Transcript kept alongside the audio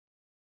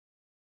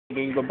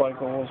This is the bike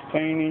I was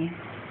painting.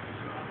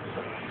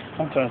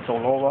 I'm trying to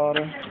low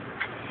water.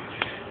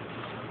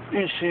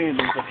 And shit,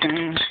 this is the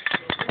can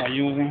I'm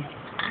using.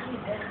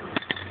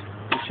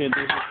 And shit,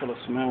 this is for the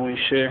smell and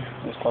shit.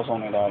 This costs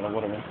only $1,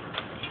 whatever.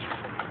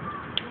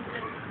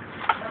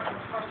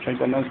 Check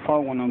the next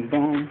part when I'm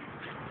done.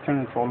 Turn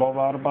it to a low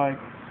water bike.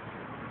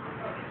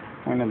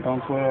 When I'm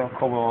done to it, I'll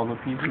cover all the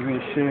pieces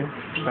and shit.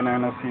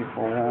 Banana seed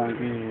for won't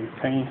be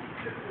paint.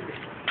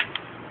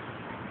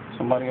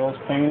 Somebody else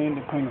painted,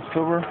 they painted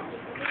silver,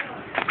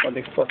 but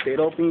they fucked it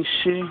up and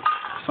shit.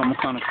 Someone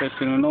kind of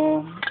fixed it and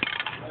all.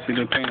 See,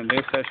 they painted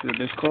this actually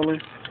this color.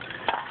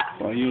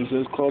 So I use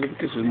this color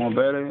because it's more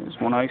better, it's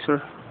more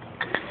nicer.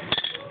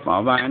 But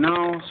I'm buying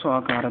now, so I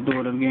gotta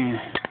do it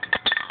again.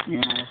 You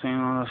know what I'm saying?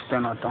 I'm gonna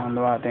stand out down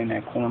right there in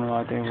that corner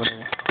right there,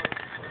 whatever.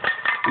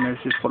 And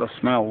it's just for the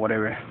smell,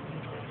 whatever.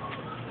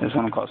 This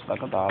one costs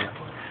like $1.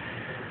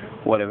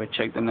 Whatever,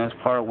 check the next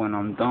part when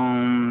I'm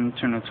done.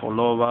 Turn it to a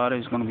low rider.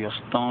 It's gonna be a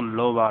stone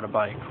low rider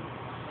bike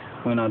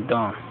when I'm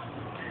done.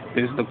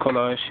 This is the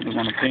color I actually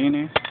want to paint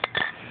it.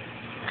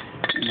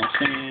 You know what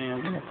I'm saying?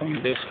 I'm gonna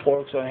paint this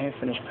fork right here.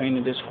 Finish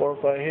painting this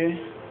fork right here.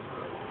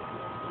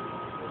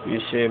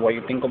 And shit, what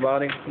you think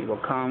about it? Leave a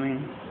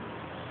comment.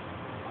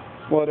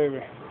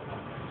 Whatever.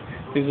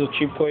 This is a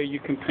cheap way you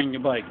can paint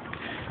your bike.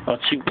 A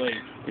cheap way.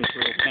 This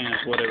little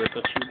pants, whatever. It's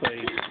a cheap way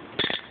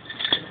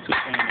to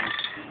paint it.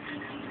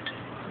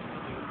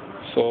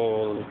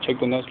 So check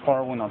the next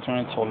part when I turn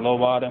it to a low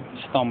bottom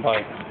stone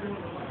bike.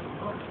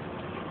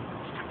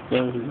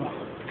 There we go.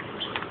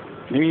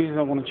 These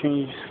I'm gonna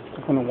change.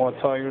 I'm gonna water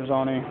tires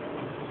on it.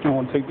 I'm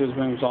gonna take these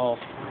rims off.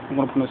 I'm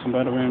gonna put in some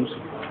better rims.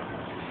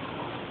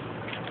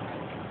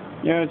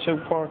 Yeah,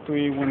 check part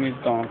 3 when it's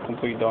done,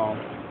 complete done.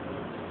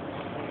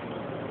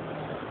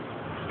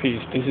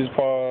 Peace. This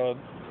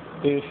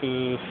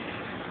is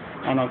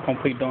I'm not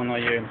complete done not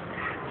yet.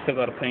 Still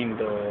gotta paint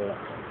the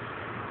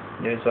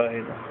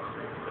inside.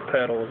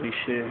 Pedals and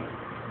shit.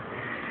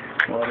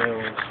 What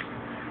else?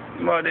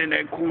 Right in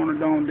that corner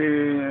down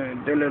there,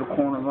 that little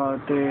corner right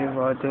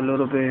there a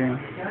little bit.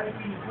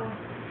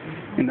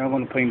 And I'm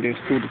gonna paint this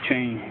through the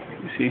chain,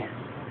 you see?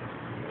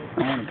 I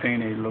wanna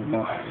paint it a little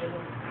more.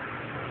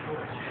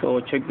 So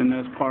check the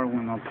next part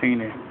when I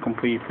paint it,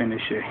 complete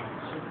finish it.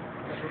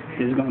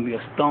 This is gonna be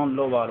a stone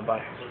low rider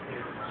bike.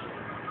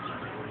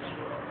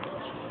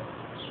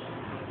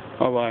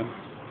 Alright.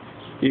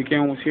 You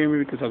can't almost hear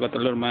me because I got the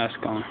little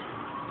mask on.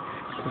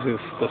 This is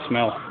the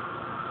smell.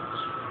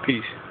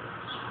 Peace.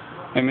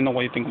 Let me know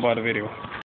what you think about the video.